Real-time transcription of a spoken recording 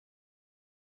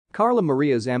Carla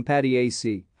Maria Zampatti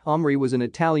AC, OMRI was an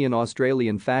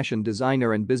Italian-Australian fashion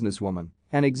designer and businesswoman,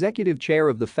 and executive chair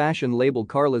of the fashion label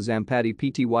Carla Zampatti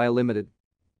Pty Ltd.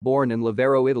 Born in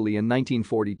Lavero, Italy in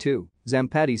 1942,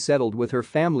 Zampatti settled with her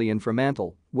family in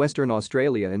Fremantle, Western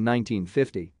Australia in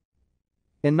 1950.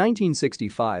 In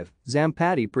 1965,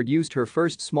 Zampatti produced her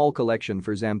first small collection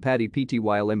for Zampatti Pty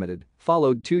Ltd,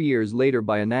 followed 2 years later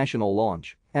by a national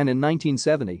launch, and in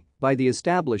 1970, by the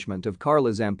establishment of Carla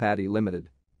Zampatti Ltd.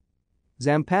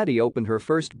 Zampatti opened her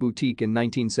first boutique in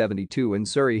 1972 in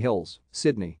Surrey Hills,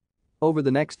 Sydney. Over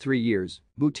the next 3 years,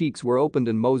 boutiques were opened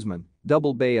in Mosman,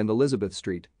 Double Bay and Elizabeth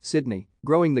Street, Sydney,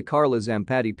 growing the Carla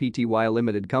Zampatti Pty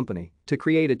Ltd company to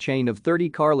create a chain of 30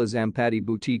 Carla Zampatti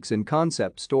boutiques and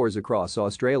concept stores across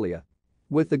Australia.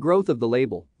 With the growth of the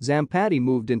label, Zampatti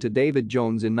moved into David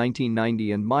Jones in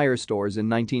 1990 and Myer stores in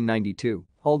 1992,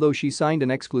 although she signed an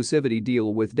exclusivity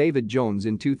deal with David Jones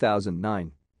in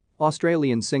 2009.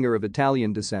 Australian singer of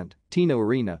Italian descent, Tina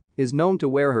Arena, is known to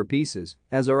wear her pieces,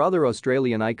 as are other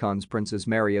Australian icons Princess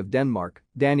Mary of Denmark,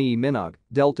 Dani Minogue,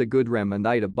 Delta Goodrem and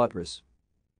Ida Buttress.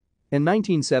 In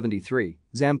 1973,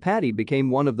 Zampatti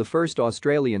became one of the first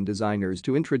Australian designers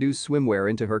to introduce swimwear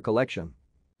into her collection.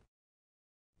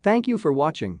 Thank you for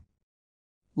watching.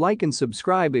 Like and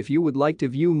subscribe if you would like to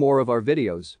view more of our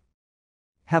videos.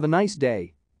 Have a nice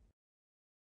day.